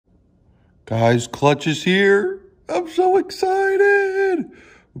Guys, Clutch is here. I'm so excited.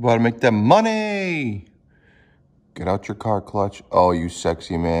 We're about to make that money. Get out your car, Clutch. Oh, you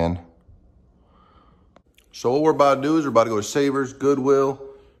sexy man. So what we're about to do is we're about to go to Savers, Goodwill,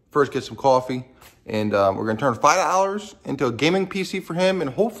 first get some coffee, and we're going to turn $5 into a gaming PC for him and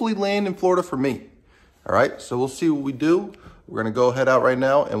hopefully land in Florida for me. All right, so we'll see what we do. We're going to go head out right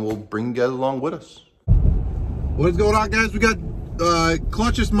now, and we'll bring you guys along with us. What is going on, guys? We got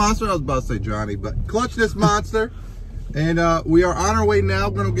Clutch this monster. I was about to say Johnny, but Clutch this monster. And we are on our way now.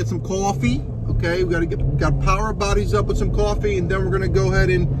 We're going to get some coffee. Okay, we got to power our bodies up with some coffee, and then we're going to go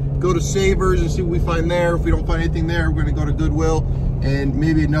ahead and go to Savers and see what we find there. If we don't find anything there, we're going to go to Goodwill and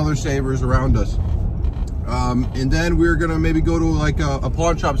maybe another Savers around us. And then we're going to maybe go to like a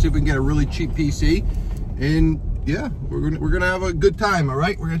pawn shop, see if we can get a really cheap PC. And yeah, we're gonna have a good time. All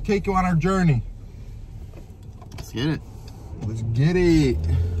right, we're gonna take you on our journey. Let's get it. Let's get it.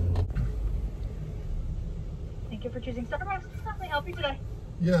 Thank you for choosing Starbucks. How can I help you today?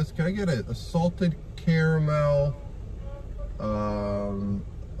 Yes, can I get a salted caramel cold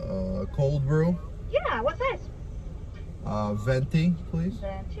brew? Yeah, what size? Venti, please.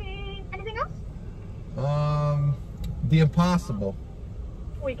 Venti. Anything else? The impossible.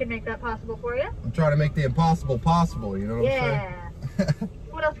 We can make that possible for you. I'm trying to make the impossible possible, you know what I'm saying?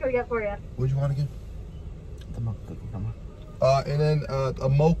 What else can we get for you? What do you want to get? The mocha cookie crumble. And then a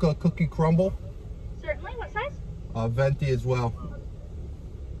mocha cookie crumble. Certainly. What size? Venti as well.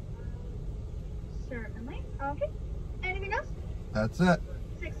 Certainly. Okay. Anything else? That's it.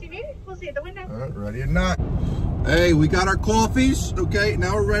 1680. We'll see you at the window. All right, ready or not. Hey, we got our coffees. Okay,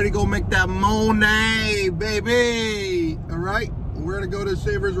 now we're ready to go make that money, baby. All right, we're gonna go to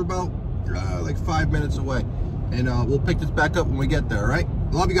Savers. We're about like 5 minutes away, and we'll pick this back up when we get there. All right,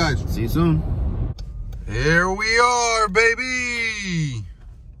 love you guys. See you soon. Here we are, baby.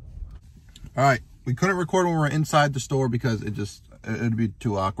 All right, we couldn't record when we were inside the store because it'd be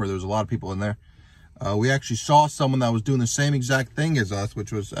too awkward. There was a lot of people in there. We actually saw someone that was doing the same exact thing as us,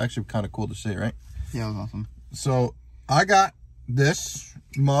 which was actually kind of cool to see, right? Yeah, it was awesome. So I got this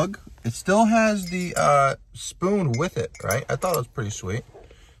mug. It still has the spoon with it, right? I thought it was pretty sweet.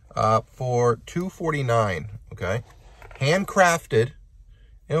 For $2.49, okay? Handcrafted.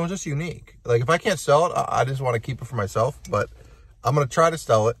 And it was just unique. Like, if I can't sell it, I just want to keep it for myself. But I'm going to try to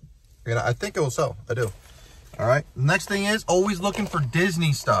sell it. And I think it will sell. I do. All right. Next thing is always looking for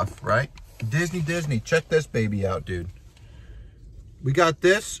Disney stuff, right? Disney. Check this baby out, dude. We got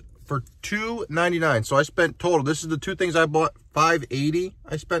this for $2.99. So I spent total. This is the two things I bought. $5.80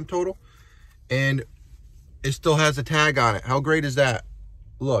 I spent total. And it still has a tag on it. How great is that?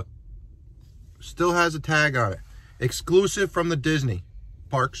 Look. Still has a tag on it. Exclusive from the Disney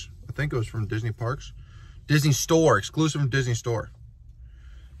parks. I think it was from Disney parks. Disney store. Exclusive from Disney store.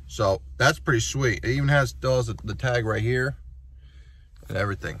 So that's pretty sweet. It even still has the tag right here. And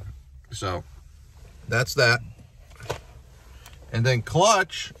everything. So that's that. And then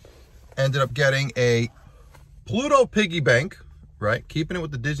Clutch ended up getting a Pluto piggy bank, right? Keeping it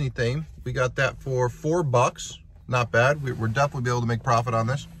with the Disney theme. We got that for $4. Not bad. We're definitely be able to make profit on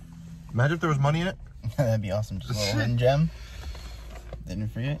this. Imagine if there was money in it. That'd be awesome. Just a little hidden gem. Didn't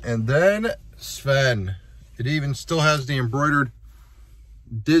forget. And then Sven. It even still has the embroidered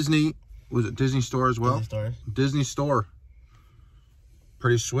Disney. Was it Disney store as well? Disney store.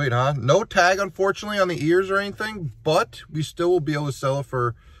 Pretty sweet, huh? No tag, unfortunately, on the ears or anything, but we still will be able to sell it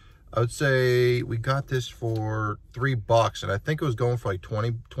for, I would say, we got this for $3, and I think it was going for like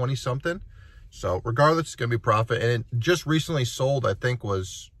 20 something. So regardless, it's going to be profit. And it just recently sold, I think,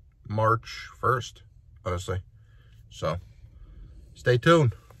 was March 1st, honestly. So stay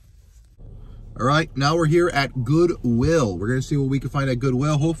tuned. All right, now we're here at Goodwill. We're going to see what we can find at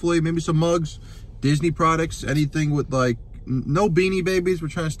Goodwill. Hopefully, maybe some mugs, Disney products, anything with like, no Beanie Babies. We're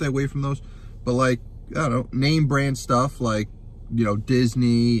trying to stay away from those. But like, I don't know, name brand stuff like, you know,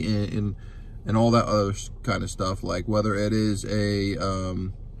 Disney and all that other kind of stuff. Like whether it is a,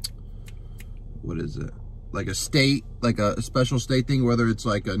 what is it? Like a state, like a special state thing, whether it's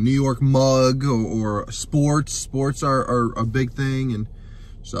like a New York mug or sports. Sports are a big thing. And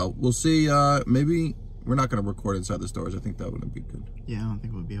so we'll see. Maybe we're not going to record inside the stores. I think that wouldn't be good. Yeah, I don't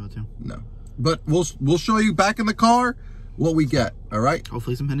think we'll be able to. No. But we'll show you back in the car what we get. All right.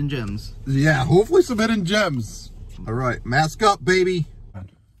 Hopefully some hidden gems. Yeah, hopefully some hidden gems. All right, mask up, baby.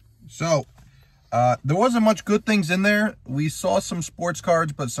 So there wasn't much good things in there. We saw some sports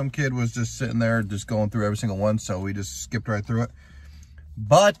cards, but some kid was just sitting there just going through every single one, so we just skipped right through it.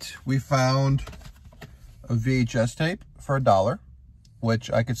 But we found a VHS tape for $1, which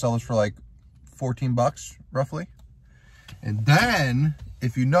I could sell this for like 14 bucks roughly. And then,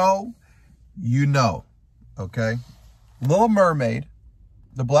 if you know, you know, okay? Little Mermaid,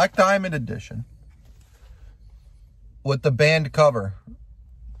 the Black Diamond edition with the band cover.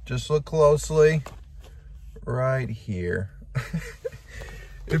 Just look closely right here.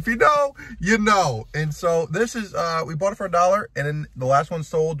 If you know, you know. And so this is, we bought it for $1, and then the last one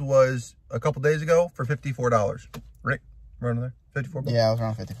sold was a couple days ago for $54. Rick, around there? 54 bucks? Yeah, it was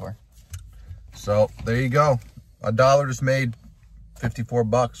around 54. So there you go. $1 just made 54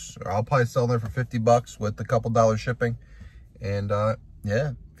 bucks. I'll probably sell there for 50 bucks with a couple dollars shipping. And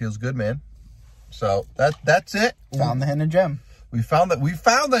yeah, feels good, man. So that's it. Found the hidden gem. We found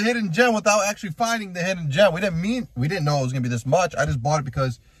the hidden gem without actually finding the hidden gem. We didn't know it was gonna be this much. I just bought it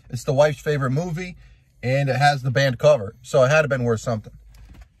because it's the wife's favorite movie and it has the band cover. So it had to been worth something.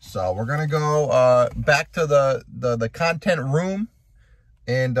 So we're gonna go back to the content room,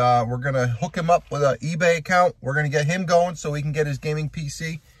 and we're gonna hook him up with an eBay account. We're gonna get him going so we can get his gaming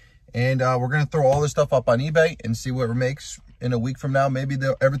PC, and we're gonna throw all this stuff up on eBay and see what it makes in a week from now. Maybe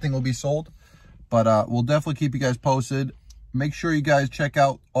everything will be sold, but we'll definitely keep you guys posted. Make sure you guys check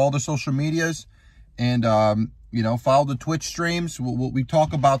out all the social medias, and you know, follow the Twitch streams. We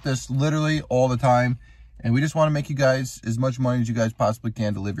talk about this literally all the time, and we just want to make you guys as much money as you guys possibly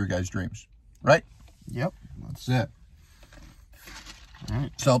can to live your guys' dreams, right? Yep. That's it. All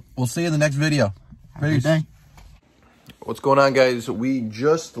right. So we'll see you in the next video. Have a good day. What's going on, guys? We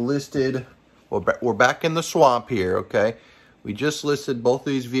just listed, we're back in the swamp here, okay? We just listed both of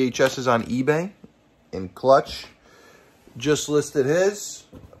these VHSs on eBay, and Clutch just listed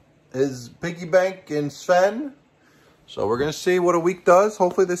his piggy bank and Sven. So we're gonna see what a week does.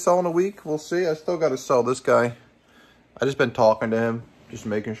 Hopefully they sell in a week. We'll see. I still gotta sell this guy. I just been talking to him, just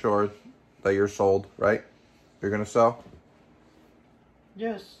making sure that you're sold, right? You're gonna sell?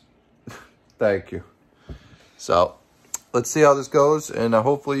 Yes. Thank you. So let's see how this goes, and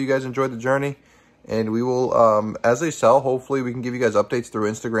hopefully you guys enjoyed the journey. And we will, as they sell, hopefully we can give you guys updates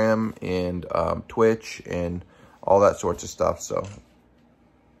through Instagram and Twitch and all that sorts of stuff. So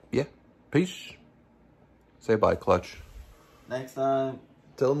yeah, peace. Say bye, Clutch. Next time.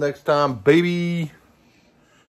 Till next time, baby.